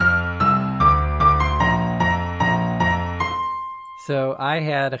So I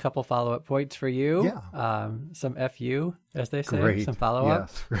had a couple follow-up points for you. Yeah. Some FU, as they say, Great. some follow-up.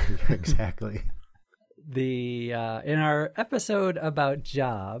 Yes, exactly. In our episode about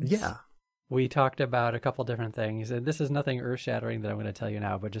jobs, Yeah. we talked about a couple different things, and this is nothing earth-shattering that I'm going to tell you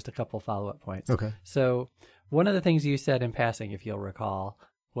now, but just a couple follow-up points. Okay. So one of the things you said in passing, if you'll recall,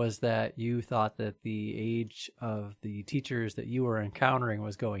 was that you thought that the age of the teachers that you were encountering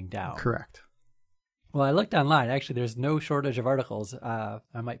was going down. Correct. Well, I looked online. Actually, there's no shortage of articles. I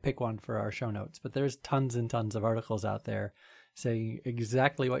might pick one for our show notes, but there's tons and tons of articles out there saying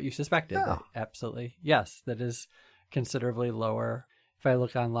exactly what you suspected. Yeah. That absolutely. Yes, that is considerably lower. If I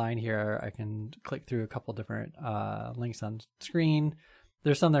look online here, I can click through a couple different links on screen.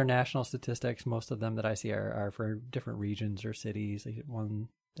 There's some that are national statistics. Most of them that I see are for different regions or cities. One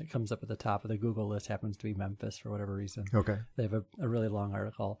that comes up at the top of the Google list happens to be Memphis for whatever reason. Okay. They have a really long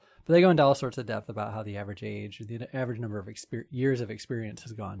article. But they go into all sorts of depth about how the average age, the average number of years of experience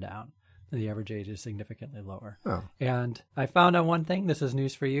has gone down. And the average age is significantly lower. Oh. And I found out one thing. This is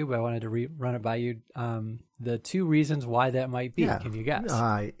news for you, but I wanted to run it by you. The two reasons why that might be. Yeah. Can you guess?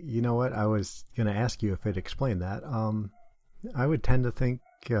 You know what? I was going to ask you if it explained that. I would tend to think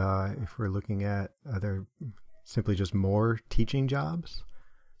if we're looking at other simply just more teaching jobs.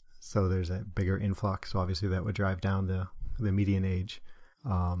 So there's a bigger influx. So obviously that would drive down the median age.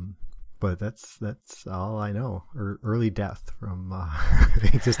 But that's all I know. Early death from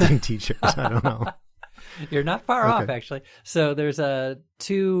existing teachers. I don't know. You're not far off, actually. So there's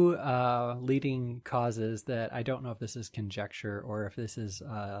two leading causes that I don't know if this is conjecture or if this is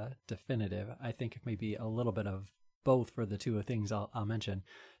definitive. I think it may be a little bit of both for the two things I'll mention.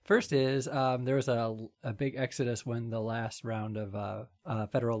 First is there was a big exodus when the last round of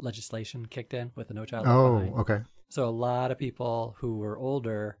federal legislation kicked in with the No Child Left Behind. Okay. So a lot of people who were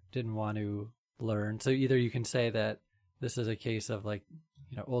older didn't want to learn. So either you can say that this is a case of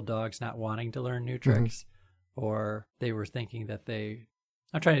old dogs not wanting to learn new tricks, or they were thinking that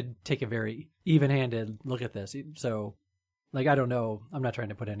I'm trying to take a very even-handed look at this. So I don't know. I'm not trying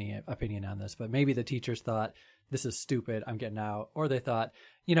to put any opinion on this, but maybe the teachers thought, this is stupid, I'm getting out. Or they thought,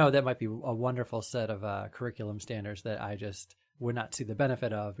 that might be a wonderful set of curriculum standards that I just would not see the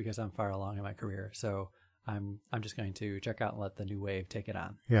benefit of because I'm far along in my career. So I'm just going to check out and let the new wave take it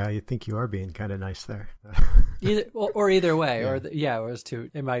on. Yeah, you think you are being kind of nice there. Either way, yeah.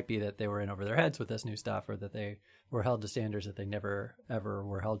 It might be that they were in over their heads with this new stuff, or that they were held to standards that they never ever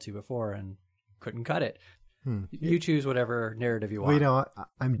were held to before and couldn't cut it. You choose whatever narrative you want. Well,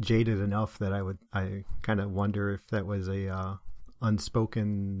 I'm jaded enough that I kind of wonder if that was a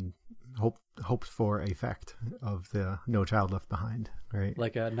unspoken hoped for effect of the No Child Left Behind, right?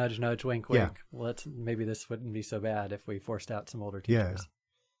 Like a nudge, nudge, wink, wink. Yeah. Well, maybe this wouldn't be so bad if we forced out some older teachers.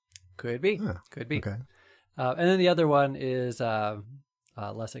 Yeah. Could be. Could be. Okay. And then the other one is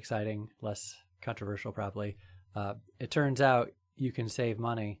less exciting, less controversial probably. It turns out you can save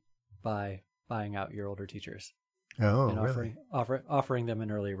money by buying out your older teachers. Oh, and really? offering them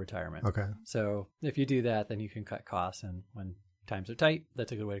an early retirement. Okay. So if you do that, then you can cut costs, and when times are tight,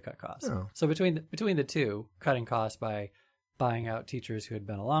 that's a good way to cut costs. Oh. So between the two, cutting costs by buying out teachers who had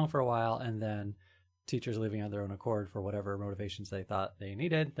been along for a while, and then teachers leaving on their own accord for whatever motivations they thought they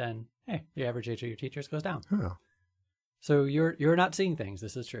needed, then hey, the average age of your teachers goes down. Oh. So you're not seeing things.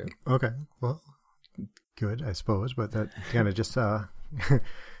 This is true. Okay. Well, good, I suppose, but that kind of just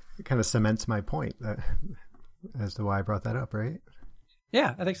kind of cements my point as to why I brought that up, right?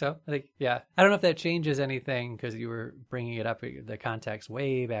 Yeah, I think so. I don't know if that changes anything, because you were bringing it up. The context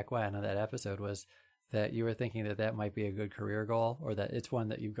way back when on that episode was that you were thinking that might be a good career goal, or that it's one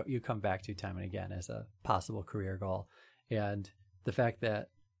that you come back to time and again as a possible career goal. And the fact that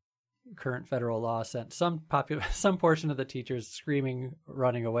current federal law sent some portion of the teachers screaming,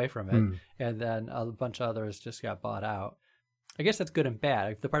 running away from it, and then a bunch of others just got bought out. I guess that's good and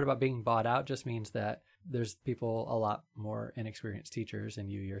bad. The part about being bought out just means that there's people, a lot more inexperienced teachers,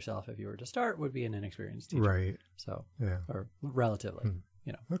 and you yourself, if you were to start, would be an inexperienced teacher. Right. So, yeah. Or relatively,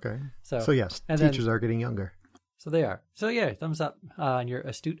 Okay. So yes, teachers are getting younger. So they are. So yeah, thumbs up on your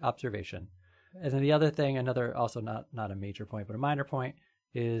astute observation. And then the other thing, also not a major point, but a minor point,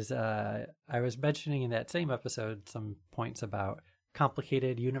 is I was mentioning in that same episode some points about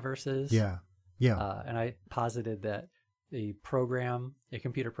complicated universes. Yeah. Yeah. And I posited that a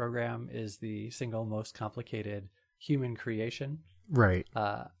computer program, is the single most complicated human creation. Right.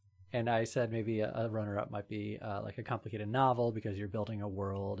 And I said maybe a runner-up might be like a complicated novel, because you're building a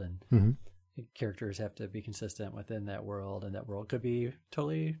world, and characters have to be consistent within that world, and that world could be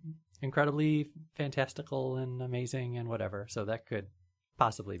totally incredibly fantastical and amazing and whatever. So that could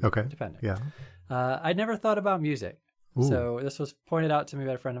possibly be, depending. Yeah. I never thought about music. Ooh. So this was pointed out to me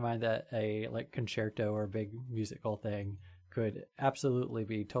by a friend of mine that a like concerto or big musical thing could absolutely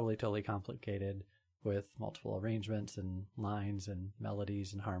be totally complicated with multiple arrangements and lines and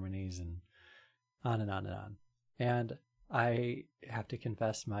melodies and harmonies and on and on and on. And I have to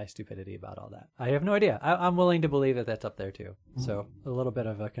confess my stupidity about all that. I have no idea. I'm willing to believe that that's up there too. So a little bit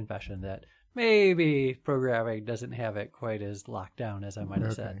of a confession that maybe programming doesn't have it quite as locked down as I might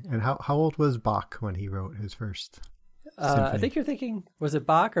have said. And how old was Bach when he wrote his first symphony? I think you're thinking, was it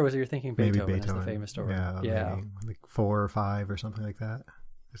Bach or was it you're thinking Beethoven? Maybe Beethoven. Is the famous story. Yeah. Maybe like 4 or 5 or something like that.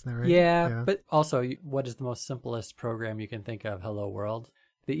 Isn't that right? Yeah, but also, what is the most simplest program you can think of? Hello World.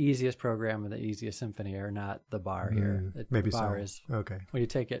 The easiest program and the easiest symphony are not the bar here. Maybe the bar so. is Okay. when you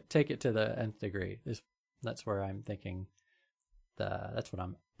take it to the nth degree. That's where I'm thinking. That's what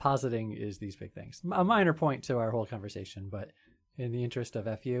I'm positing is these big things. A minor point to our whole conversation, but in the interest of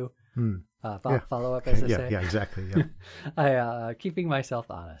FU, follow up as I say. Yeah, exactly. Yeah. I keeping myself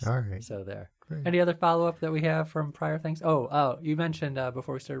honest. All right. So there. Great. Any other follow up that we have from prior things? Oh, you mentioned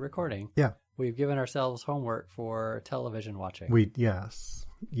before we started recording. Yeah. We've given ourselves homework for television watching. Yes.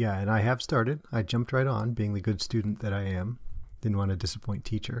 Yeah, and I have started. I jumped right on, being the good student that I am. Didn't want to disappoint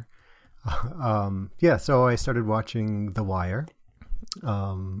teacher. So I started watching The Wire.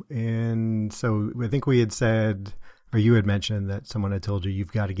 And so I think we had said, or you had mentioned that someone had told you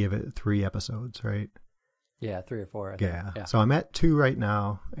you've got to give it 3 episodes, right? Yeah, 3 or 4. I think. Yeah. So I'm at 2 right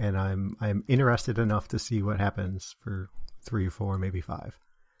now, and I'm interested enough to see what happens for 3 or 4, maybe 5.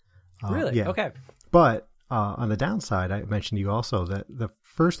 Really? Yeah. Okay. But on the downside, I mentioned to you also that the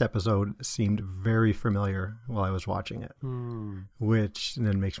first episode seemed very familiar while I was watching it, which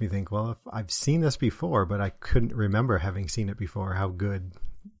then makes me think, well, if I've seen this before, but I couldn't remember having seen it before, how good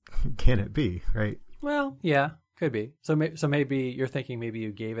can it be, right? Well, yeah, could be. So maybe you're thinking maybe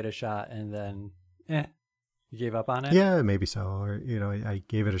you gave it a shot and then, you gave up on it? Yeah, maybe so. Or, I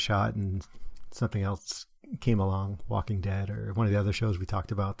gave it a shot and something else came along, Walking Dead or one of the other shows we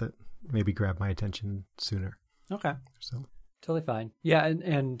talked about that maybe grabbed my attention sooner. Okay. So totally fine. Yeah,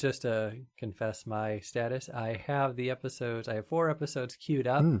 and just to confess my status, I have 4 episodes queued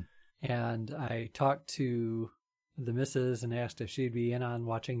up, and I talked to the missus and asked if she'd be in on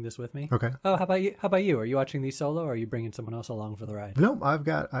watching this with me. Okay. Oh, how about you? How about you? Are you watching these solo, or are you bringing someone else along for the ride? No, I've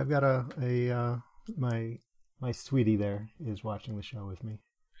got my sweetie there is watching the show with me.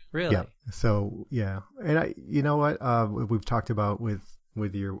 Really? Yeah. So yeah, and you know what? We've talked about with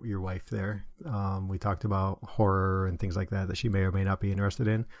your wife there. We talked about horror and things like that she may or may not be interested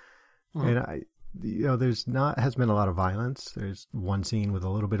in. And has been a lot of violence. There's one scene with a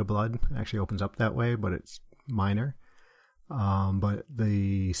little bit of blood. It actually opens up that way, but it's minor. But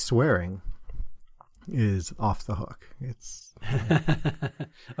the swearing is off the hook. It's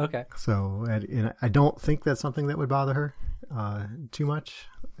okay. So and I don't think that's something that would bother her too much.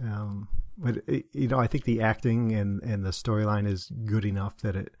 But I think the acting and the storyline is good enough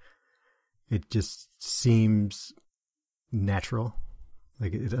that it just seems natural.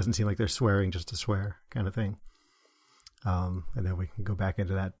 Like it doesn't seem like they're swearing just to swear kind of thing. And then we can go back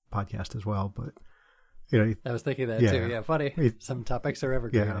into that podcast as well. But I was thinking that too. Yeah, funny. Some topics are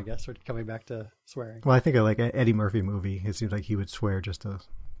evergreen. I guess we're coming back to swearing. Well, I think of like an Eddie Murphy movie. It seems like he would swear just to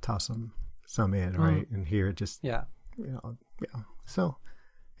toss some in, right? And here it just So.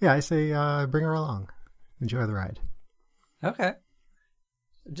 Yeah, I say bring her along. Enjoy the ride. Okay.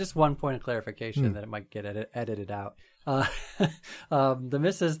 Just one point of clarification that it might get edited out. The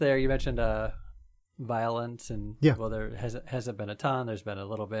missus there, you mentioned violence, and well, there hasn't been a ton. There's been a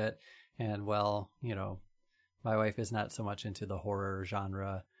little bit, and my wife is not so much into the horror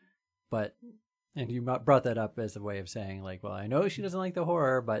genre, and you brought that up as a way of saying like, well, I know she doesn't like the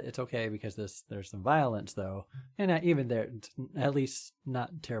horror, but it's okay because there's some violence though, and even there, at least not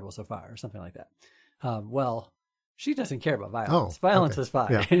terrible so far, or something like that. Well, she doesn't care about violence. Violence is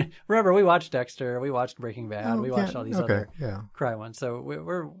fine. Yeah. Remember, we watched Dexter, we watched Breaking Bad, we watched all these other crime ones, so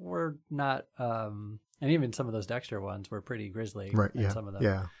we're not, and even some of those Dexter ones were pretty grisly, right? Yeah, some of them.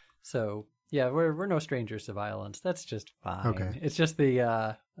 Yeah. So. Yeah, we're no strangers to violence. That's just fine. Okay. It's just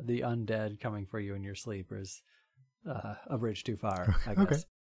the undead coming for you in your sleep is a bridge too far, I guess. Okay.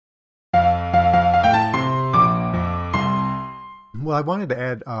 Well, I wanted to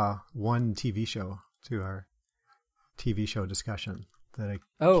add one TV show to our TV show discussion that I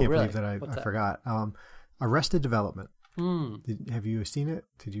can't believe that I forgot. Arrested Development. Have you seen it?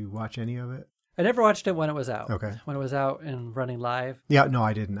 Did you watch any of it? I never watched it when it was out. Okay. When it was out and running live. Yeah, no,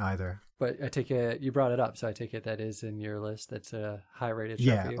 I didn't either. But I take it, you brought it up, so I take it that is in your list. That's a high-rated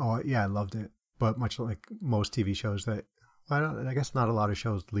show for you. I loved it. But much like most TV shows I guess not a lot of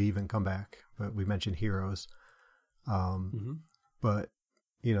shows leave and come back, but we mentioned Heroes. But,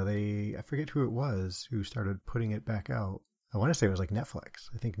 I forget who it was who started putting it back out. I want to say it was like Netflix.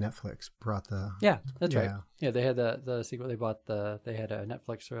 I think Netflix brought the... Yeah, that's right. Yeah, they had the sequel. They had a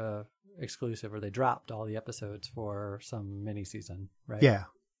Netflix exclusive where they dropped all the episodes for some mini season, right? Yeah.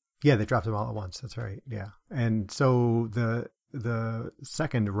 Yeah, they dropped them all at once. That's right. Yeah. And so the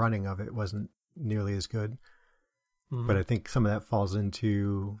second running of it wasn't nearly as good. But I think some of that falls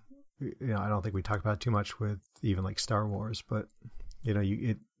into, I don't think we talked about it too much with even like Star Wars, but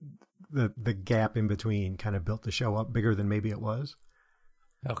the gap in between kind of built the show up bigger than maybe it was.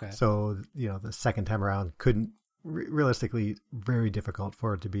 Okay. So, the second time around couldn't realistically, very difficult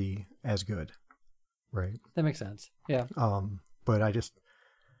for it to be as good. Right. That makes sense. Yeah. But I just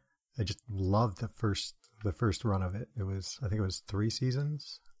loved the first run of it. I think it was 3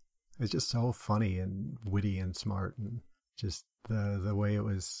 seasons. It's just so funny and witty and smart, and just the way it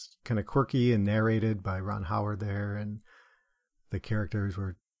was kind of quirky and narrated by Ron Howard there, and the characters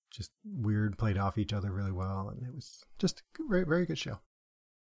were just weird, played off each other really well, and it was just a very, very good show.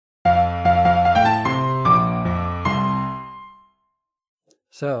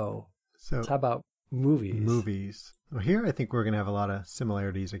 So how about movies? Movies. Well, here I think we're going to have a lot of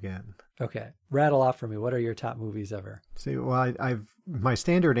similarities again. Okay. Rattle off for me. What are your top movies ever? See, well, my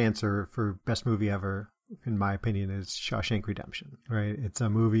standard answer for best movie ever, in my opinion, is Shawshank Redemption, right? It's a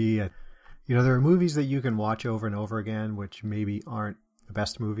movie, there are movies that you can watch over and over again, which maybe aren't the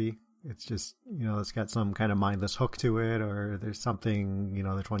best movie. It's just, it's got some kind of mindless hook to it, or there's something,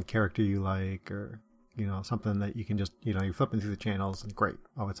 there's one character you like, or, something that you can just, you're flipping through the channels and great.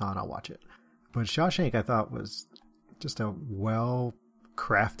 Oh, it's on, I'll watch it. But Shawshank, I thought, was just a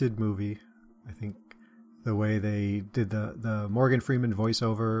well-crafted movie. I think the way they did the Morgan Freeman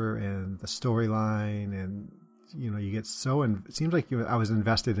voiceover and the storyline, and you get it seems like I was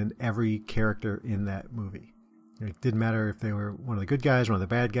invested in every character in that movie. It didn't matter if they were one of the good guys, one of the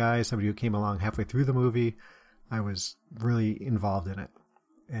bad guys, somebody who came along halfway through the movie. I was really involved in it,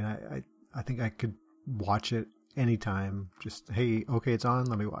 and I think I could watch it anytime. Just, hey, okay, it's on,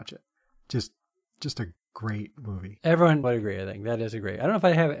 let me watch it. Just a great movie. Everyone would agree, I think. That is a great. I don't know if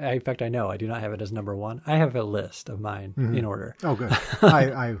I have, in fact, I know I do not have it as number 1. I have a list of mine in order. Oh, good.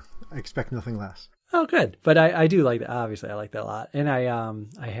 I expect nothing less. Oh, good. But I do like that. Obviously, I like that a lot. And I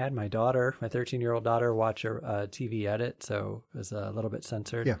had my 13-year-old daughter, watch a TV edit, so it was a little bit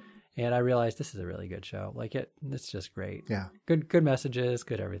censored. Yeah. And I realized this is a really good show. Like it's just great. Yeah. Good messages,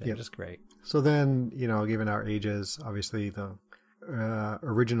 good everything. Yep. Just great. So then, given our ages, obviously the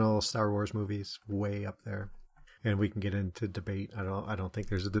original Star Wars movies way up there, and we can get into debate. I don't think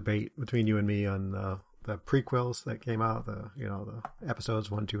there's a debate between you and me on the prequels that came out, the episodes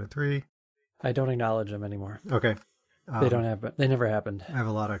 1, 2, and 3. I don't acknowledge them anymore. Okay. They never happened. I have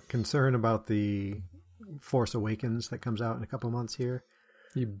a lot of concern about the Force Awakens that comes out in a couple of months here.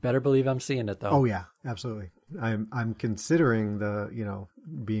 You better believe I'm seeing it, though. Oh yeah, absolutely. I'm considering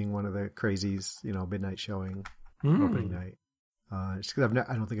being one of the crazies, midnight showing, opening night. Just because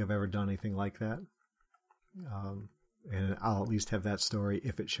I don't think I've ever done anything like that. And I'll at least have that story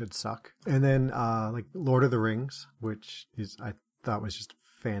if it should suck. And then like Lord of the Rings, which I thought was just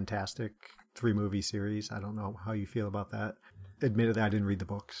fantastic 3-movie series. I don't know how you feel about that. Admittedly, I didn't read the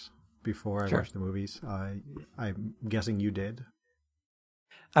books before I watched the movies. I'm guessing you did.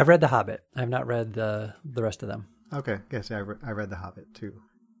 I've read The Hobbit. I've not read the rest of them. Okay, yes, I read The Hobbit too.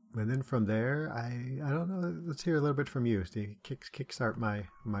 And then from there, I don't know. Let's hear a little bit from you. To kickstart my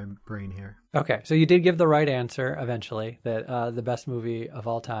brain here. Okay, so you did give the right answer eventually. That the best movie of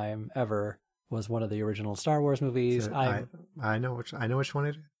all time ever was one of the original Star Wars movies. So I know which one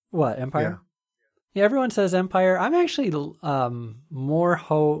it is. What, Empire? Yeah, everyone says Empire. I'm actually more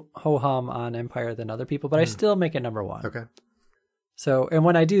ho-hum on Empire than other people, but I still make it number 1. Okay. So, and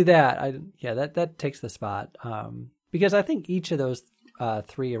when I do that, that takes the spot because I think each of those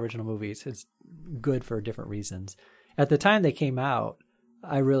 3 original movies is good for different reasons. At the time they came out,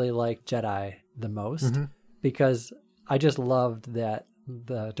 I really liked Jedi the most because I just loved that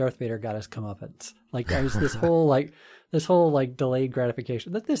the Darth Vader got his comeuppance. Like there was this whole delayed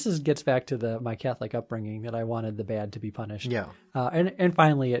gratification. That gets back to my Catholic upbringing, that I wanted the bad to be punished. Yeah. And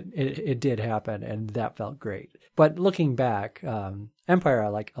finally it did happen, and that felt great. But looking back, Empire I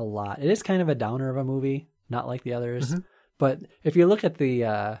like a lot. It is kind of a downer of a movie, not like the others. But if you look at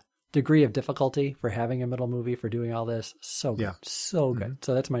the degree of difficulty for having a middle movie, for doing all this, so good. So good.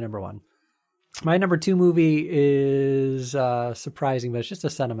 So that's my number 1. My number 2 movie is surprising, but it's just a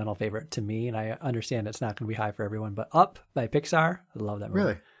sentimental favorite to me, and I understand it's not going to be high for everyone, but Up by Pixar. I love that movie.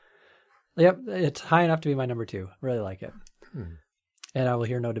 Really? Yep, it's high enough to be my number 2. Really like it. and I will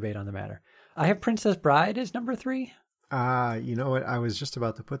hear no debate on the matter. I have Princess Bride as number 3. You know what? I was just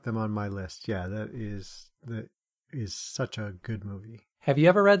about to put them on my list. Yeah, that is such a good movie. Have you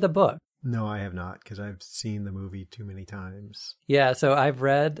ever read the book? No, I have not, because I've seen the movie too many times. Yeah, so I've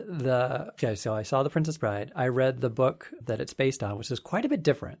read so I saw The Princess Bride. I read the book that it's based on, which is quite a bit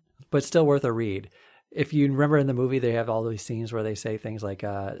different, but still worth a read. If you remember in the movie, they have all these scenes where they say things like,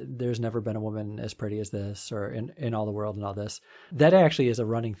 there's never been a woman as pretty as this, or in all the world and all this. That actually is a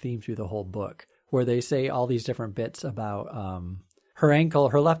running theme through the whole book, where they say all these different bits about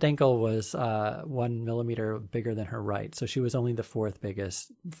her left ankle was 1 millimeter bigger than her right. So she was only the fourth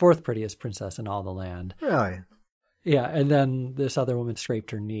prettiest princess in all the land. Really? Yeah. And then this other woman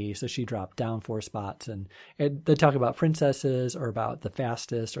scraped her knee. So she dropped down 4 spots. And they talk about princesses or about the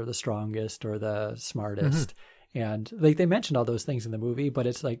fastest or the strongest or the smartest. Mm-hmm. And like they mentioned all those things in the movie, but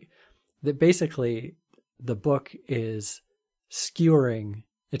it's like that basically the book is skewering,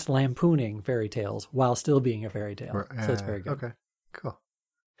 it's lampooning fairy tales while still being a fairy tale. So it's very good. Okay. Cool.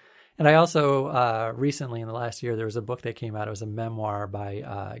 And I also, recently in the last year, there was a book that came out. It was a memoir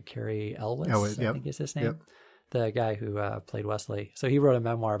by Cary Elwes, I think is his name, the guy who played Wesley. So he wrote a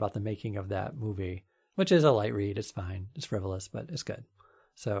memoir about the making of that movie, which is a light read. It's fine. It's frivolous, but it's good.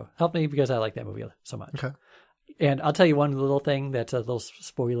 So help me because I like that movie so much. Okay. And I'll tell you one little thing that's a little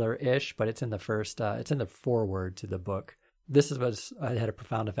spoiler-ish, but it's in the first, it's in the foreword to the book. This had a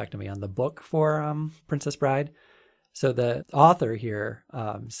profound effect on me on the book for Princess Bride. So the author here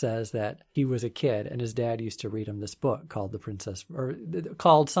says that he was a kid and his dad used to read him this book called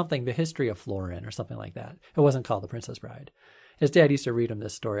called something, The History of Florin or something like that. It wasn't called The Princess Bride. His dad used to read him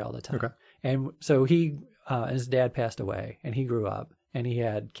this story all the time. Okay. And so his dad passed away and he grew up and he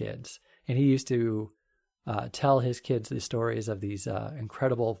had kids and he used to tell his kids the stories of these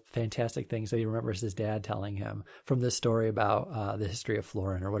incredible, fantastic things that he remembers his dad telling him from this story about the history of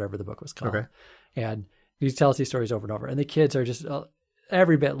Florin or whatever the book was called. Okay. And he tells these stories over and over. And the kids are just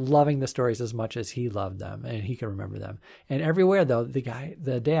every bit loving the stories as much as he loved them and he can remember them. And everywhere, though,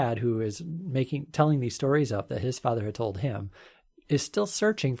 the dad who is telling these stories up that his father had told him is still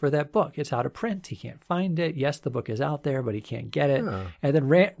searching for that book. It's out of print. He can't find it. Yes, the book is out there, but he can't get it. Oh. And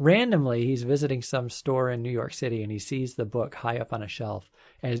then randomly, he's visiting some store in New York City and he sees the book high up on a shelf.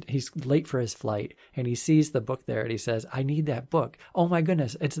 And he's late for his flight. And he sees the book there and he says, I need that book. Oh my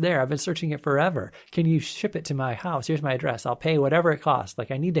goodness, it's there. I've been searching it forever. Can you ship it to my house? Here's my address. I'll pay whatever it costs.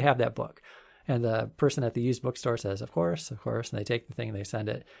 Like, I need to have that book. And the person at the used bookstore says, of course. And they take the thing and they send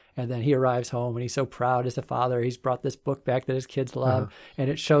it. And then he arrives home and he's so proud as a father. He's brought this book back that his kids love. Uh-huh. And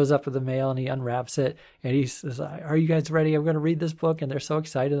it shows up with the mail and he unwraps it. And he says, are you guys ready? I'm going to read this book. And they're so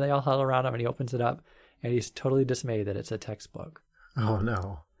excited. They all huddle around him and he opens it up. And he's totally dismayed that it's a textbook. Oh,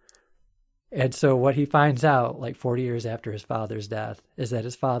 no. And so what he finds out, like 40 years after his father's death, is that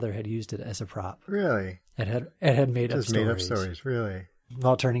his father had used it as a prop. Really? It had made up stories. Just made up stories, really.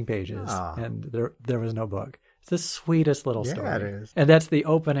 While turning pages. Oh. And there was no book. It's the sweetest little story. Yeah, it is. And that's the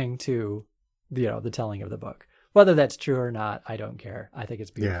opening to, the telling of the book. Whether that's true or not, I don't care. I think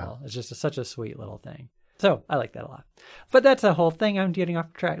it's beautiful. Yeah. It's just such a sweet little thing. So I like that a lot. But that's a whole thing. I'm getting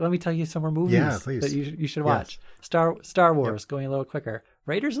off track. Let me tell you some more movies that you should watch. Yes. Star Wars, going a little quicker.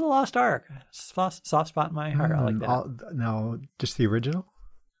 Raiders of the Lost Ark. Soft spot in my heart. I like that. No, just the original?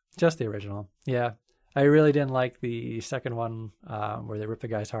 Just the original. Yeah. I really didn't like the second one where they ripped the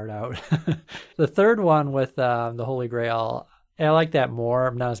guy's heart out. The third one with the Holy Grail, I like that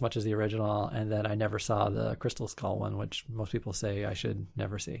more, not as much as the original. And then I never saw the Crystal Skull one, which most people say I should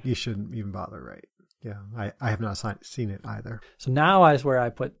never see. You shouldn't even bother, right? Yeah, I have not seen it either. So now is where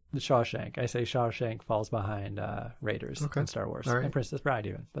I put the Shawshank. I say Shawshank falls behind Raiders and Star Wars and Princess Bride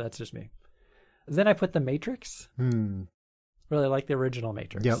even, but that's just me. Then I put The Matrix. Really like the original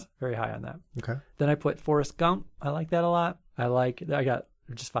Matrix. Yep. Very high on that. Okay. Then I put Forrest Gump. I like that a lot. I got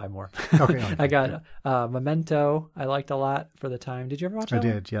just 5 more. Okay. I got Memento. I liked a lot for the time. Did you ever watch that? I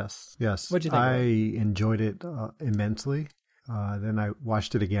did, yes. What'd you think I enjoyed it immensely. Then I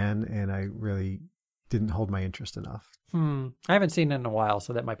watched it again and I really didn't hold my interest enough. I haven't seen it in a while,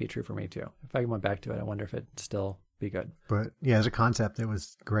 so that might be true for me too. If I went back to it, I wonder if it'd still be good. But yeah, as a concept, it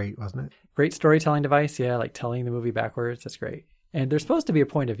was great, wasn't it? Great storytelling device. Yeah, like telling the movie backwards. That's great. And there's supposed to be a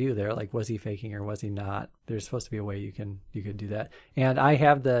point of view there, like was he faking or was he not? There's supposed to be a way you could do that. And I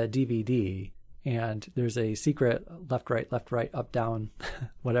have the DVD, and there's a secret left, right, up, down,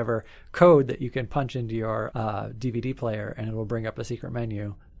 whatever code that you can punch into your DVD player, and it will bring up a secret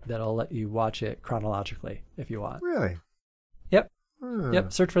menu that'll let you watch it chronologically if you want. Really? Yep.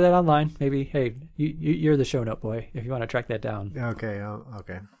 Yep. Search for that online. Maybe, hey, you're the show note boy if you want to track that down. Okay.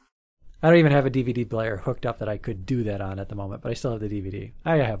 Okay. I don't even have a DVD player hooked up that I could do that on at the moment, but I still have the DVD.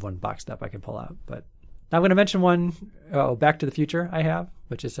 I have one boxed up I can pull out. But I'm going to mention one, Back to the Future I have,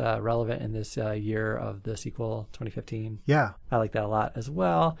 which is relevant in this year of the sequel, 2015. Yeah. I like that a lot as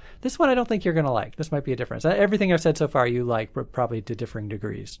well. This one I don't think you're going to like. This might be a difference. Everything I've said so far you like, but probably to differing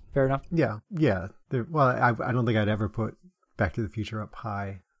degrees. Fair enough? Yeah. Well, I don't think I'd ever put Back to the Future up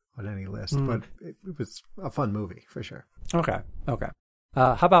high on any list, but it was a fun movie for sure. Okay.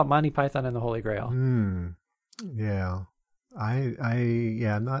 How about Monty Python and the Holy Grail? Yeah. I'm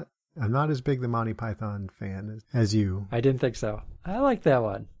not as big the Monty Python fan as you. I didn't think so. I like that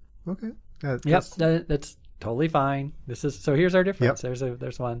one. Okay. That's totally fine. So here's our difference. Yep.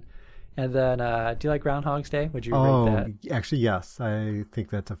 There's one. And then do you like Groundhog's Day? Would you rate that? Actually, yes. I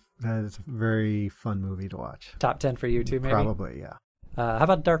think that is a very fun movie to watch. Top 10 for you too, maybe? Probably, yeah. How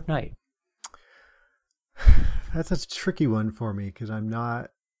about Dark Knight? That's a tricky one for me because I'm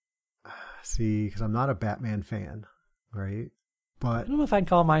not a Batman fan, right? But I don't know if I'd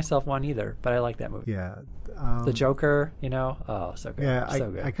call myself one either, but I like that movie. Yeah. The Joker, so good. Yeah, so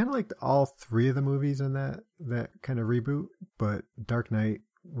good. I kind of liked all three of the movies in that kind of reboot, but Dark Knight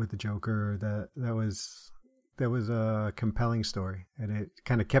with the Joker, that was a compelling story, and it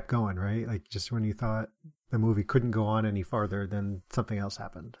kind of kept going, right? Like just when you thought the movie couldn't go on any farther, then something else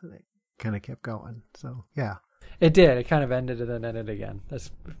happened. And it kind of kept going. So, yeah. It did. It kind of ended and then ended again.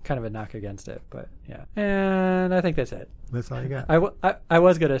 That's kind of a knock against it, but yeah. And I think that's it. That's all you got. I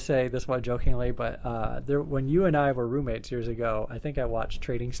was going to say this one jokingly, but when you and I were roommates years ago, I think I watched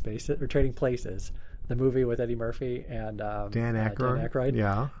Trading Places, the movie with Eddie Murphy and Dan Aykroyd.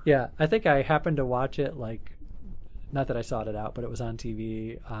 Yeah. Yeah. I think I happened to watch it not that I sought it out, but it was on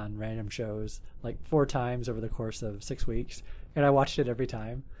TV on random shows 4 times over the course of 6 weeks. And I watched it every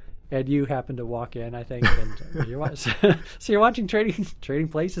time. And you happened to walk in, I think, and you're watching Trading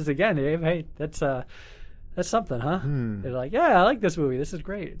Places again. Hey, that's something, huh? You're like, yeah, I like this movie. This is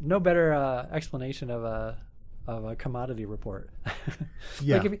great. No better explanation of a commodity report.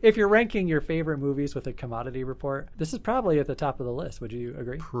 Yeah. If you're ranking your favorite movies with a commodity report, this is probably at the top of the list. Would you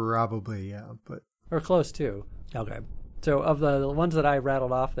agree? Probably, yeah, or close to. Okay. So of the ones that I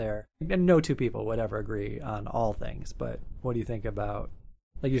rattled off there, and no two people would ever agree on all things. But what do you think about?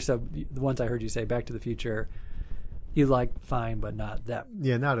 Like you said, the ones I heard you say, Back to the Future, you like fine, but not that.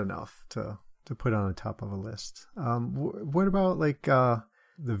 Yeah, not enough to put on the top of a list. What about the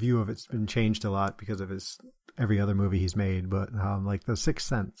view of it's been changed a lot because of every other movie he's made, but like The Sixth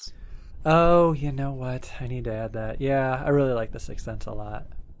Sense. Oh, you know what? I need to add that. Yeah, I really like The Sixth Sense a lot.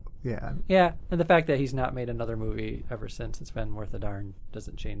 Yeah. Yeah, and the fact that he's not made another movie ever since it's been worth a darn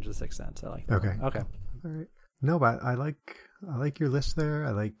doesn't change The Sixth Sense. I like that. Okay. Okay. All right. No, but I like your list there.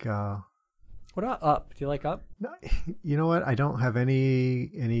 I like. What about Up? Do you like Up? No, you know what? I don't have any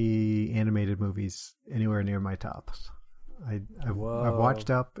animated movies anywhere near my tops. I've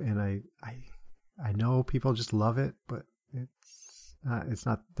watched Up, and I know people just love it, but it's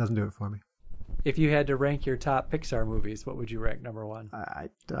not doesn't do it for me. If you had to rank your top Pixar movies, what would you rank number one? I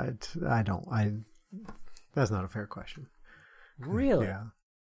don't. That's not a fair question. Really? Yeah.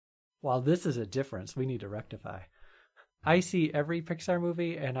 Well, this is a difference we need to rectify. I see every Pixar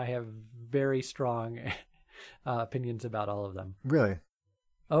movie, and I have very strong opinions about all of them. Really?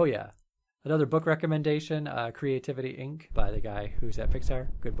 Oh, yeah. Another book recommendation, Creativity Inc. by the guy who's at Pixar.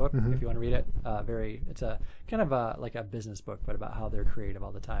 Good book, if you want to read it. It's a kind of like a business book, but about how they're creative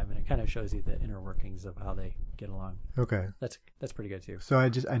all the time, and it kind of shows you the inner workings of how they get along. Okay. That's pretty good too. So I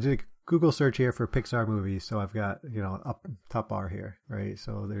did a Google search here for Pixar movies, so I've got up top bar here, right?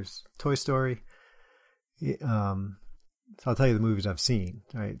 So there's Toy Story. So I'll tell you the movies I've seen.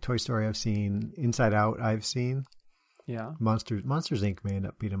 Right, Toy Story I've seen, Inside Out I've seen. Yeah. Monsters Inc. may end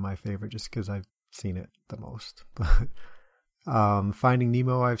up being my favorite just because I've seen it the most. But Finding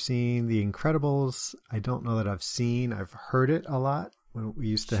Nemo I've seen. The Incredibles I don't know that I've seen. I've heard it a lot. When we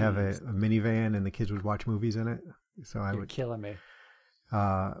used to have a minivan and the kids would watch movies in it. So You're killing me.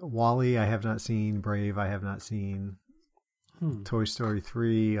 WALL-E I have not seen. Brave I have not seen. Toy Story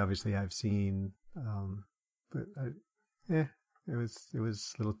 3 obviously I've seen. But it was a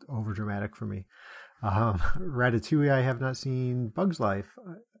little over dramatic for me. Ratatouille I have not seen. Bugs Life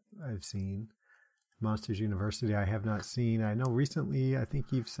I've seen. Monsters University I have not seen. I know recently I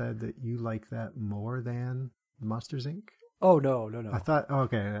think you've said that you like that more than Monsters Inc. Oh no. I thought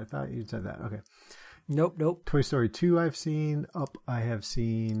you said that. Okay. Nope. Toy Story 2 I've seen. Up I have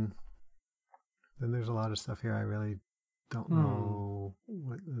seen. Then there's a lot of stuff here I really don't know.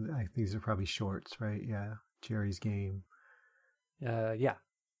 These are probably shorts, right? Yeah. Jerry's Game. Yeah.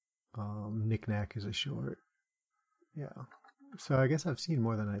 Knick-Knack is a short. Yeah. So I guess I've seen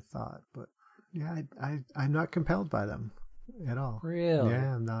more than I thought, but yeah, I'm not compelled by them at all. Really?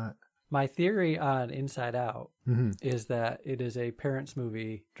 Yeah, I'm not. My theory on Inside Out Mm-hmm. is that it is a parents'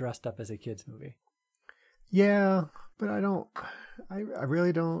 movie dressed up as a kids' movie. Yeah, but I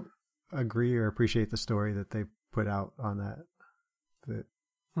really don't agree or appreciate the story that they put out on that. That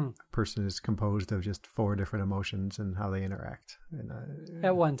a person is composed of just 4 different emotions and how they interact. And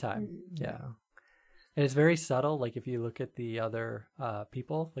At one time, yeah. And it's very subtle. Like if you look at the other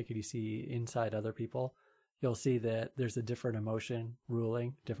people, like if you see inside other people, you'll see that there's a different emotion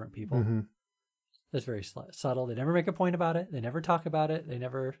ruling different people. Mm-hmm. It's very subtle. They never make a point about it. They never talk about it. They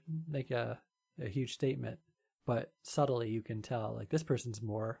never make a huge statement. But subtly you can tell, like this person's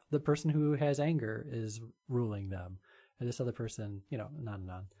more, the person who has anger is ruling them. And this other person, you know, on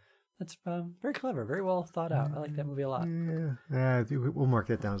and on. That's very clever, very well thought out. I like that movie a lot. Yeah, we'll mark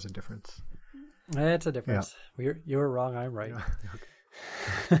that down as a difference. That's a difference. Yeah. You were wrong. I'm right. Yeah.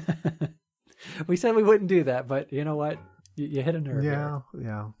 Okay. We said we wouldn't do that, but you know what? You hit a nerve. Yeah, here.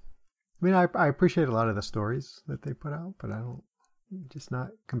 yeah. I mean, I appreciate a lot of the stories that they put out, but I don't, just not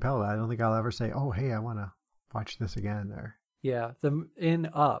compelled. I don't think I'll ever say, oh, hey, I want to watch this again. Or Yeah. In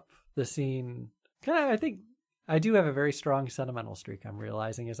Up, the scene, I think I do have a very strong sentimental streak, I'm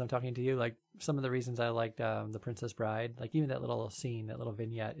realizing as I'm talking to you. Like some of the reasons I liked The Princess Bride, like even that little scene, that little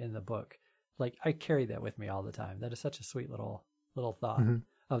vignette in the book, like I carry that with me all the time. That is such a sweet little thought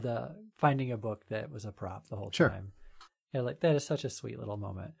of the finding a book that was a prop the whole time. Yeah, like that is such a sweet little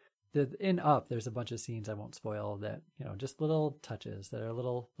moment. In Up, there's a bunch of scenes I won't spoil that, you know, just little touches that are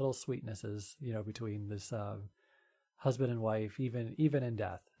little sweetnesses, you know, between this husband and wife, even in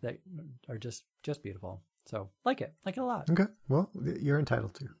death, that are just beautiful. So like it a lot. Okay, well, you're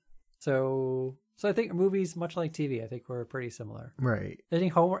entitled to. So I think movies, much like TV, I think we're pretty similar. Right. Any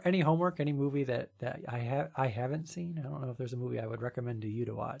homework, any movie that I haven't seen? I don't know if there's a movie I would recommend to you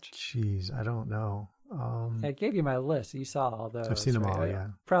to watch. Jeez, I don't know. I gave you my list. You saw all those. I've seen them all, right? yeah.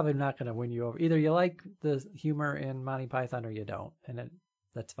 Probably not going to win you over. Either you like the humor in Monty Python or you don't, and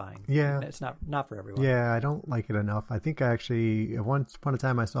that's fine. Yeah. It's not for everyone. Yeah, I don't like it enough. I think I actually, once upon a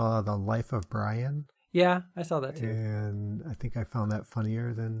time, I saw The Life of Brian. Yeah, I saw that too. And I think I found that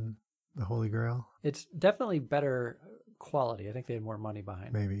funnier than The Holy Grail. It's definitely better quality. I think they had more money behind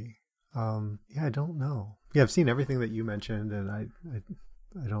it. Maybe. Yeah, I don't know. Yeah, I've seen everything that you mentioned, and I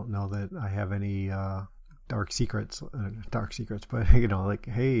don't know that I have any dark secrets, but you know, like,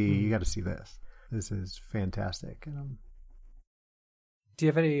 hey, you got to see this. This is fantastic. And do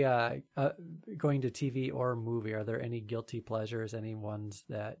you have any going to TV or movie? Are there any guilty pleasures? Any ones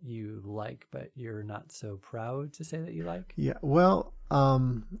that you like, but you're not so proud to say that you like? Yeah. Well, I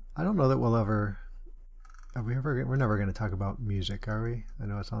don't know that we'll ever. We're never going to talk about music, are we? I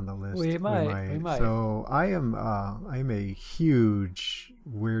know it's on the list. We might. So I am a huge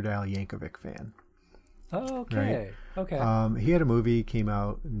Weird Al Yankovic fan. Oh, okay. Right? Okay. He had a movie came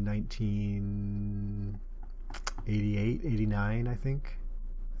out in 1988, 89, I think,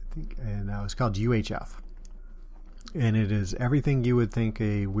 and it was called UHF. And it is everything you would think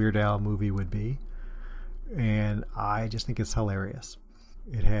a Weird Al movie would be, and I just think it's hilarious.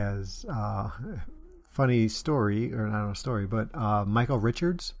 It has funny story, or not a story, but Michael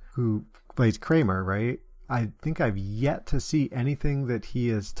Richards, who plays Kramer, right? I think I've yet to see anything that he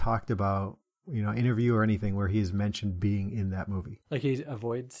has talked about, you know, interview or anything where he has mentioned being in that movie. Like he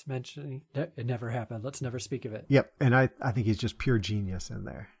avoids mentioning it. Never happened. Let's never speak of it. Yep. And I think he's just pure genius in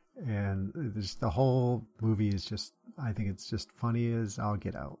there. And just the whole movie is just, I think it's just funny as I'll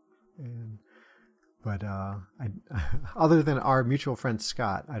get out. But other than our mutual friend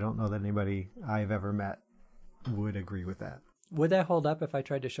Scott, I don't know that anybody I've ever met would agree with that. Would that hold up if I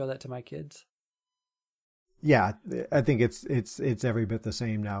tried to show that to my kids? Yeah, I think it's every bit the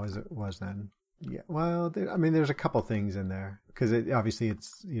same now as it was then. Yeah, well, there's a couple things in there because obviously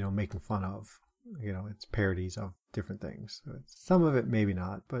it's, you know, making fun of, you know, it's parodies of different things. So some of it maybe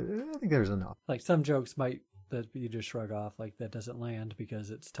not, but I think there's enough. Like some jokes that you just shrug off, like that doesn't land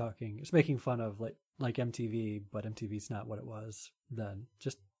because it's making fun of like MTV, but MTV's not what it was then.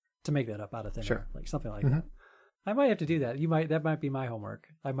 Just to make that up out of thin air, like something like that. I might have to do that. That might be my homework.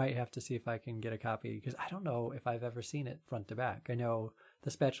 I might have to see if I can get a copy because I don't know if I've ever seen it front to back. I know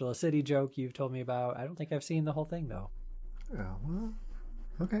the Spatula City joke you've told me about. I don't think I've seen the whole thing though. Oh, well,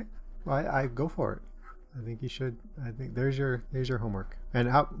 okay. Well, I go for it. I think you should. I think there's your homework. And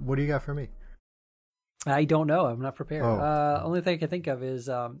what do you got for me? I don't know. I'm not prepared. Oh. Only thing I can think of is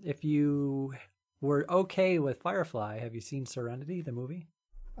if you were okay with Firefly, have you seen Serenity, the movie?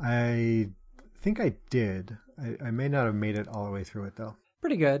 I think I did. I may not have made it all the way through it though.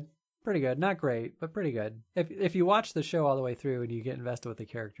 Pretty good. Pretty good. Not great, but pretty good. If you watch the show all the way through and you get invested with the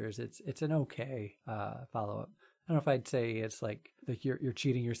characters, it's an okay follow-up. I don't know if I'd say it's like you're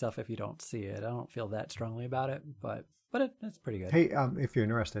cheating yourself if you don't see it. I don't feel that strongly about it, but it's pretty good. Hey, if you're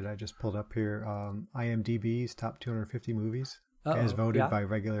interested, I just pulled up here IMDb's top 250 movies as voted by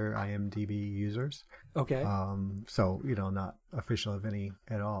regular IMDb users. Okay. So, not official of any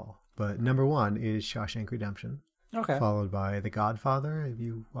at all. But number 1 is Shawshank Redemption. Okay. Followed by The Godfather. Have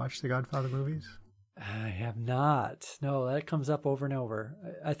you watched the Godfather movies? I have not. No, that comes up over and over.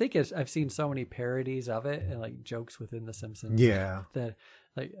 I think I've seen so many parodies of it and like jokes within The Simpsons. Yeah. That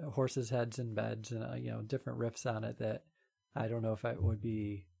like horses' heads and beds and different riffs on it that I don't know if I would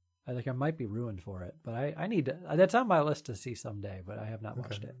be. I think I might be ruined for it, but I need to. That's on my list to see someday, but I have not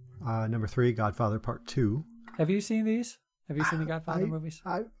watched it. Number 3, Godfather Part 2. Have you seen these? Have you seen the Godfather movies?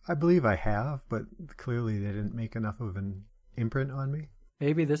 I believe I have, but clearly they didn't make enough of an imprint on me.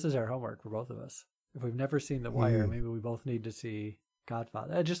 Maybe this is our homework for both of us. If we've never seen The Wire, maybe we both need to see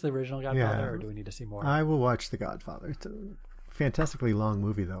Godfather. Just the original Godfather, or do we need to see more? I will watch The Godfather. It's a fantastically long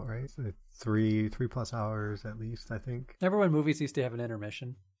movie, though, right? It's 3+ hours at least, I think. Remember when movies used to have an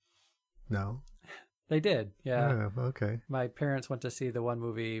intermission? No. They did, yeah. Okay. My parents went to see the one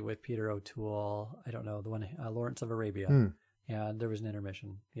movie with Peter O'Toole. I don't know, the one, Lawrence of Arabia. And there was an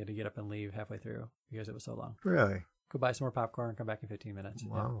intermission. You had to get up and leave halfway through because it was so long. Really? Go buy some more popcorn, come back in 15 minutes.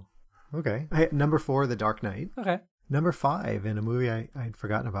 Wow. Yeah. Okay. Number 4, The Dark Knight. Okay. Number 5, in a movie I'd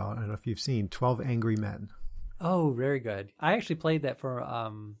forgotten about. I don't know if you've seen 12 Angry Men. Oh, very good. I actually played that for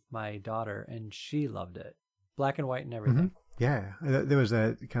my daughter, and she loved it. Black and white and everything. Mm-hmm. Yeah. There was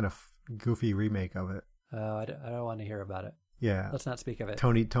a kind of goofy remake of it. I don't want to hear about it. Yeah. Let's not speak of it.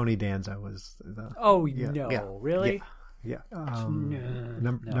 Tony Danza was the... Oh, no. Yeah. Really? Yeah.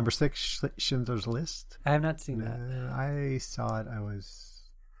 Number 6, Schindler's List. I have not seen that. I saw it. I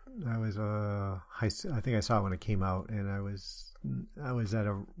think I saw it when it came out, and I was at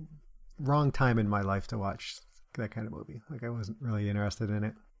a wrong time in my life to watch that kind of movie. Like, I wasn't really interested in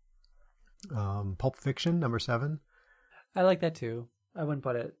it. Pulp Fiction, number 7. I like that too. I wouldn't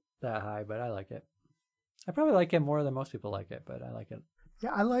put it that high, but I like it. I probably like it more than most people like it, but I like it.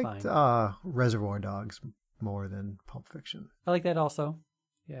 Yeah, I liked Reservoir Dogs more than Pulp Fiction. I like that also.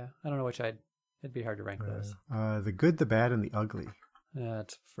 Yeah, I don't know which it'd be hard to rank those. The Good, the Bad, and the Ugly.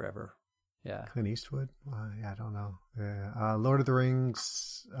 It's forever. Yeah. Clint Eastwood? I don't know. Yeah. Lord of the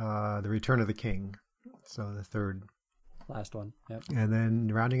Rings, The Return of the King. So the third. Last one. Yep. And then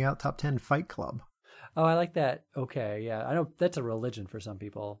rounding out top 10, Fight Club. Oh, I like that. Okay, yeah. I know that's a religion for some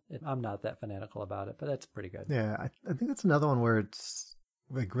people. I'm not that fanatical about it, but that's pretty good. Yeah, I think that's another one where it's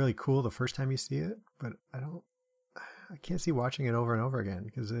like really cool the first time you see it, but I can't see watching it over and over again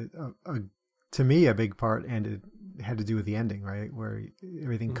because to me a big part had to do with the ending, right, where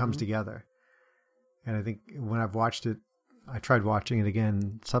everything comes together. And I think when I've watched it, I tried watching it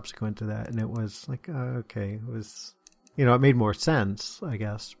again subsequent to that, and it was like, okay, it was, it made more sense, I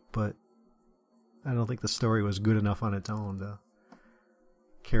guess, but I don't think the story was good enough on its own to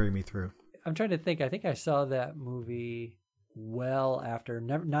carry me through. I'm trying to think. I think I saw that movie well after,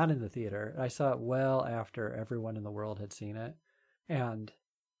 not in the theater. I saw it well after everyone in the world had seen it. And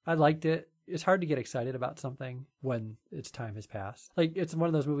I liked it. It's hard to get excited about something when its time has passed. Like, it's one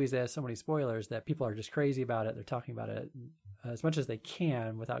of those movies that has so many spoilers that people are just crazy about it. They're talking about it as much as they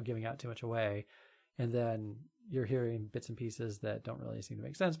can without giving out too much away. And then you're hearing bits and pieces that don't really seem to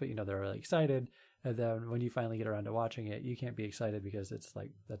make sense, but they're really excited. And then when you finally get around to watching it, you can't be excited because it's like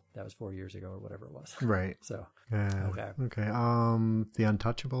that was 4 years ago or whatever it was. Right. So, okay. The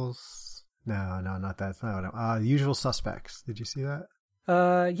Untouchables. No, not that. No. Usual Suspects. Did you see that?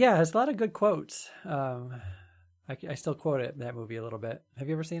 Yeah, it has a lot of good quotes. I still quote that movie a little bit. Have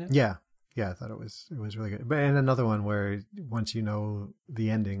you ever seen it? Yeah. I thought it was really good. But and another one where once you know the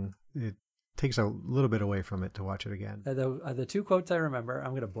ending, it takes a little bit away from it to watch it again. The two quotes I remember,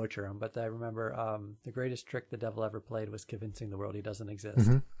 I'm going to butcher them, but I remember the greatest trick the devil ever played was convincing the world he doesn't exist.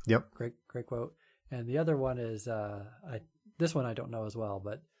 Mm-hmm. Yep. Great quote. And the other one is, this one I don't know as well,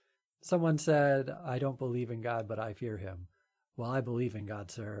 but someone said, "I don't believe in God, but I fear him." Well, I believe in God,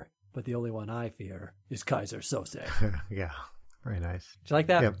 sir, but the only one I fear is Kaiser Sose. Yeah. Very nice. Did you like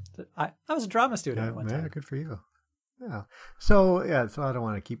that? Yep. I was a drama student at one time. Yeah, good for you. Yeah. So I don't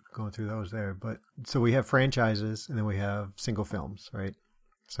want to keep going through those there, but so we have franchises and then we have single films, right?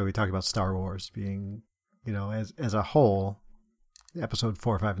 So we talked about Star Wars being, as a whole, episode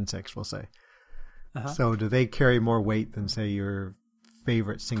 4, 5, and 6, we'll say. Uh-huh. So do they carry more weight than, say, your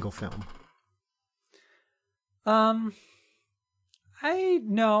favorite single film? I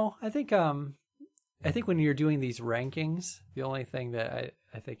think I think when you're doing these rankings, the only thing that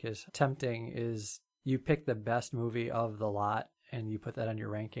I think is tempting is you pick the best movie of the lot and you put that on your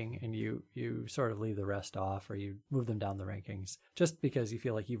ranking, and you sort of leave the rest off, or you move them down the rankings just because you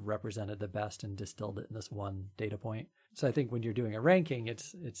feel like you've represented the best and distilled it in this one data point. So I think when you're doing a ranking,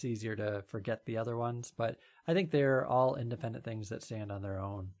 it's easier to forget the other ones, but I think they're all independent things that stand on their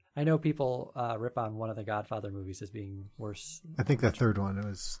own. I know people rip on one of the Godfather movies as being worse. I think that third one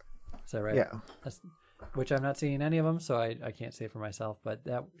was... Is that right? Yeah. Which I'm not seeing any of them, so I can't say for myself, but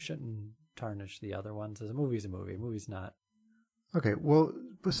that shouldn't tarnish the other ones. As a movie's a movie. A movie's not. Okay, well,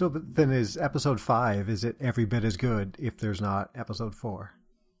 so then is episode 5, is it every bit as good if there's not episode 4?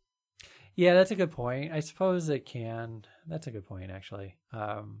 Yeah, that's a good point. I suppose it can. That's a good point, actually.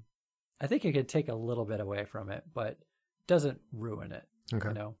 I think it could take a little bit away from it, but doesn't ruin it. Okay.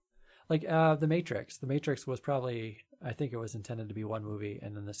 You know? Like The Matrix. The Matrix was probably, I think it was intended to be one movie,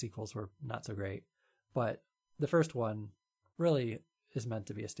 and then the sequels were not so great. But the first one really is meant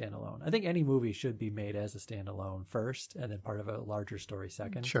to be a standalone. I think any movie should be made as a standalone first, and then part of a larger story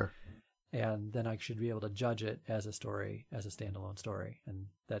second. Sure. And then I should be able to judge it as a story, as a standalone story. And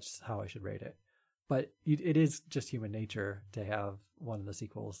that's how I should rate it. But it is just human nature to have one of the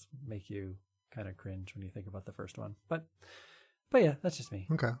sequels make you kind of cringe when you think about the first one. But yeah, that's just me.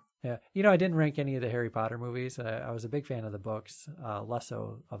 Okay. Yeah. You know, I didn't rank any of the Harry Potter movies. I was a big fan of the books, less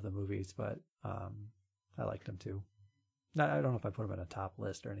so of the movies, but I liked them too. I don't know if I put them on a top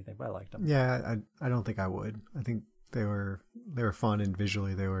list or anything, but I liked them. Yeah, I don't think I would. I think they were fun, and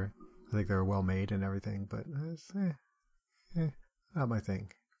visually I think they were well made and everything, but it's not my thing.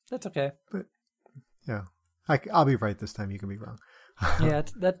 That's okay. But yeah, I'll be right this time. You can be wrong. Yeah,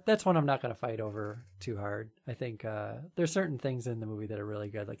 that's one I'm not going to fight over too hard. I think there's certain things in the movie that are really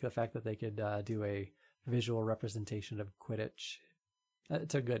good, like the fact that they could do a visual representation of Quidditch.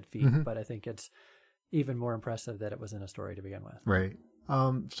 It's a good feat, but I think it's even more impressive that it was in a story to begin with. Right.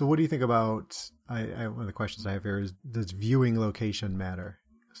 So what do you think about, one of the questions I have here is, does viewing location matter?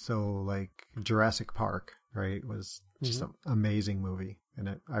 So like Jurassic Park, right, was just an amazing movie,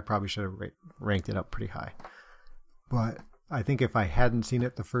 and I probably should have ranked it up pretty high. But I think if I hadn't seen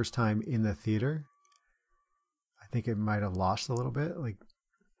it the first time in the theater, I think it might have lost a little bit. Like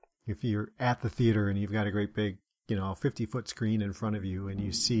if you're at the theater and you've got a great big, 50-foot screen in front of you, and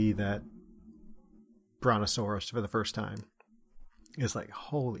you see that Brontosaurus for the first time, it's like,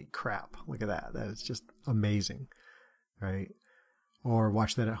 holy crap, look at that. That is just amazing, right? Or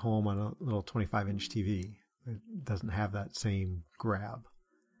watch that at home on a little 25-inch TV. It doesn't have that same grab.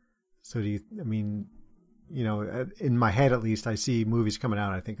 So in my head at least, I see movies coming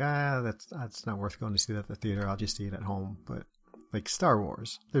out, and I think, that's not worth going to see that at the theater. I'll just see it at home. But like Star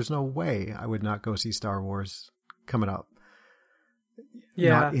Wars, there's no way I would not go see Star Wars coming up.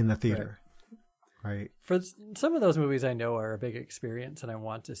 Yeah, not in the theater. Right. For some of those movies I know are a big experience, and I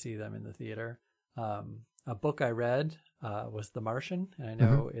want to see them in the theater. A book I read was The Martian, and I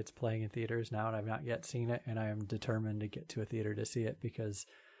know it's playing in theaters now, and I've not yet seen it, and I am determined to get to a theater to see it because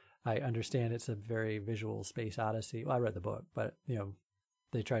I understand it's a very visual space odyssey. Well, I read the book, but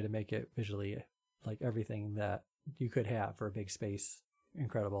they try to make it visually like everything that you could have for a big space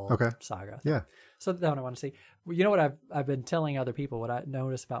incredible saga. Yeah. So that one I want to see. You know what I've been telling other people, what I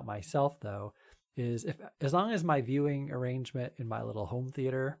notice about myself though, is as long as my viewing arrangement in my little home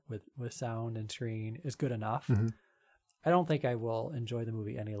theater with sound and screen is good enough, I don't think I will enjoy the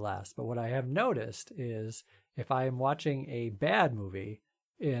movie any less. But what I have noticed is if I am watching a bad movie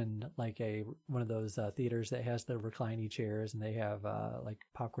in like one of those theaters that has the reclining chairs and they have like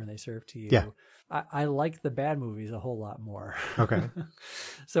popcorn they serve to you, I like the bad movies a whole lot more. Okay.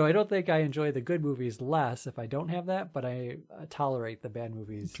 So I don't think I enjoy the good movies less if I don't have that, but I tolerate the bad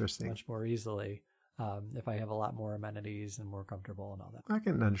movies much more easily if I have a lot more amenities and more comfortable and all that. I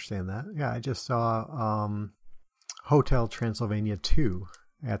can understand that. Yeah, I just saw Hotel Transylvania 2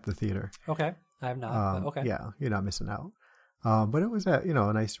 at the theater. Okay. I have not, but okay. Yeah, you're not missing out. But it was at,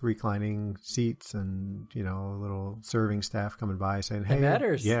 nice reclining seats and, a little serving staff coming by saying, hey. It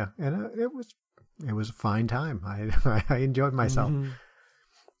matters. Yeah. And it was a fine time. I enjoyed myself.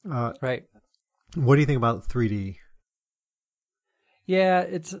 Right. What do you think about 3D? Yeah,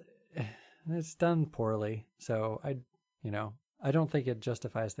 it's done poorly. So I don't think it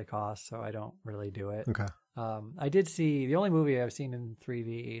justifies the cost. So I don't really do it. Okay. I did see, the only movie I've seen in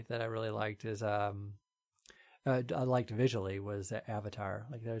 3D that I really liked is, I liked visually was Avatar.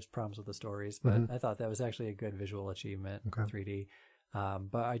 Like there's problems with the stories, but I thought that was actually a good visual achievement in 3D.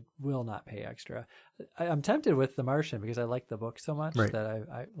 But I will not pay extra. I'm tempted with The Martian because I like the book so much that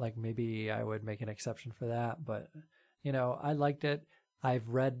I like maybe I would make an exception for that. But I liked it. I've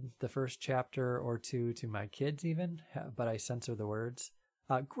read the first chapter or two to my kids even, but I censor the words.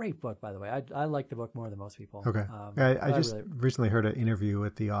 Great book, by the way. I like the book more than most people. Okay. I just recently heard an interview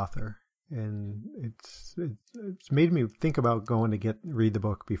with the author, and it's made me think about going to read the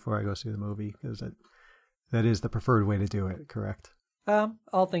book before I go see the movie, because that is the preferred way to do it, correct?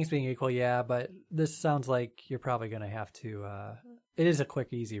 All things being equal, yeah, but this sounds like you're probably going to have to, it is a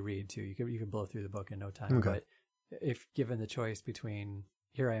quick, easy read too. You can blow through the book in no time, Okay. But if given the choice between,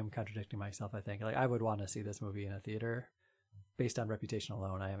 here I am contradicting myself, I think, like I would want to see this movie in a theater based on reputation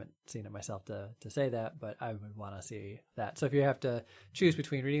alone. I haven't seen it myself to say that, but I would want to see that. So if you have to choose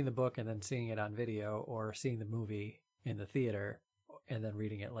between reading the book and then seeing it on video, or seeing the movie in the theater and then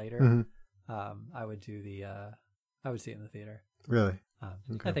reading it later, I would do I would see it in the theater. Really?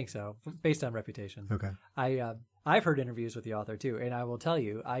 Okay. I think so, based on reputation. Okay. I've heard interviews with the author too, and I will tell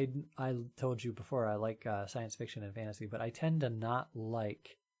you, I told you before, I like science fiction and fantasy, but I tend to not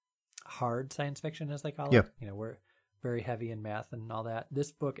like hard science fiction, as they call it. Yep. We're very heavy in math and all that.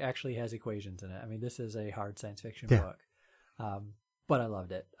 This book actually has equations in it. I mean, this is a hard science fiction book, but I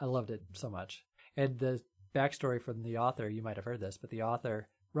loved it. I loved it so much. And the backstory from the author, you might have heard this, but the author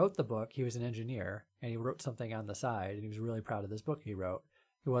wrote the book. He was an engineer, and he wrote something on the side, and he was really proud of this book he wrote.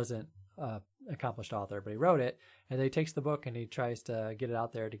 He wasn't an accomplished author, but he wrote it, and then he takes the book and he tries to get it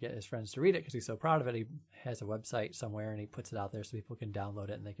out there to get his friends to read it because he's so proud of it. He has a website somewhere, and he puts it out there so people can download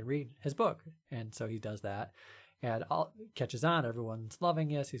it and they can read his book. And so he does that, and catches on. Everyone's loving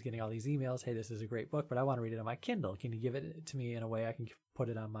this. He's getting all these emails. Hey, this is a great book, but I want to read it on my Kindle. Can you give it to me in a way I can put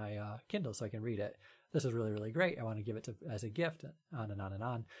it on my Kindle so I can read it? This is really, really great. I want to give it as a gift, on and on and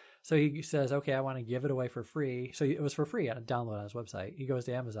on. So he says, okay, I want to give it away for free. So it was for free on a download on his website. He goes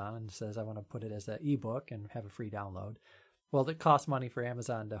to Amazon and says, I want to put it as an ebook and have a free download. Well, it costs money for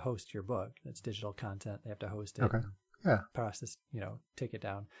Amazon to host your book. It's digital content. They have to host it. Okay. Yeah. Process, take it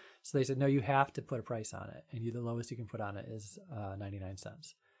down. So they said, no, you have to put a price on it. And the lowest you can put on it is 99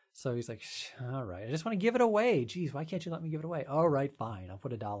 cents. So he's like, all right, I just want to give it away. Geez, why can't you let me give it away? All right, fine. I'll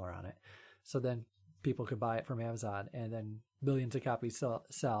put $1 on it. So then people could buy it from Amazon, and then millions of copies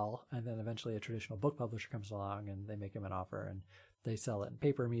sell, and then eventually a traditional book publisher comes along and they make him an offer, and they sell it in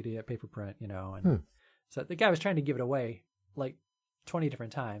paper media, paper print, and so the guy was trying to give it away like 20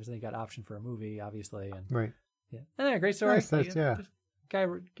 different times, and they got option for a movie, obviously, and right. Yeah, and great story. Nice, yeah. Guy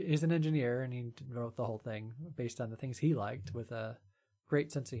is an engineer, and he wrote the whole thing based on the things he liked with a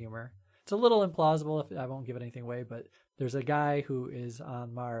great sense of humor. It's a little implausible, I won't give it anything away, but there's a guy who is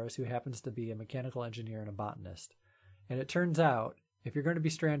on Mars who happens to be a mechanical engineer and a botanist. And it turns out, if you're going to be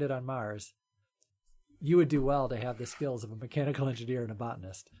stranded on Mars, you would do well to have the skills of a mechanical engineer and a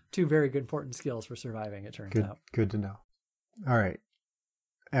botanist. Two very good, important skills for surviving, it turns out. Good to know. All right.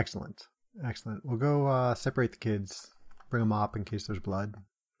 Excellent. We'll go separate the kids, bring them up in case there's blood,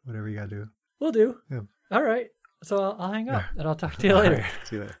 whatever you got to do. Will do. Yeah. All right. So I'll hang up, and I'll talk to you later. Right.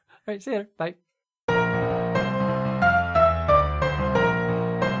 See you later. All right, see you later. Bye.